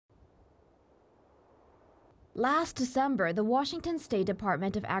Last December, the Washington State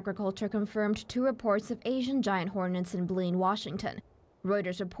Department of Agriculture confirmed 2 reports of Asian giant hornets in Blaine, Washington.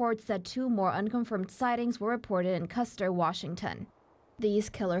 Reuters reports that 2 more unconfirmed sightings were reported in Custer, Washington. These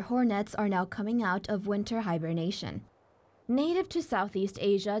killer hornets are now coming out of winter hibernation. Native to Southeast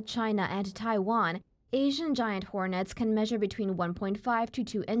Asia, China, and Taiwan, Asian giant hornets can measure between 1.5 to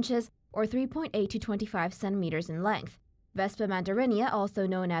 2 inches or 3.8 to 25 centimeters in length. Vespa mandarinia, also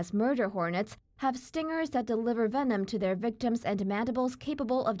known as murder hornets, have stingers that deliver venom to their victims and mandibles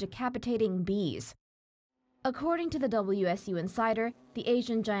capable of decapitating bees. According to the WSU Insider, the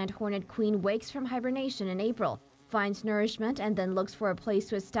Asian giant hornet queen wakes from hibernation in April, finds nourishment, and then looks for a place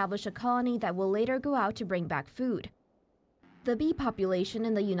to establish a colony that will later go out to bring back food. The bee population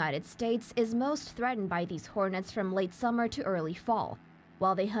in the United States is most threatened by these hornets from late summer to early fall.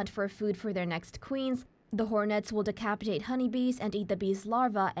 While they hunt for food for their next queens, the hornets will decapitate honeybees and eat the bees'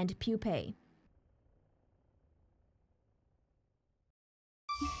 larvae and pupae.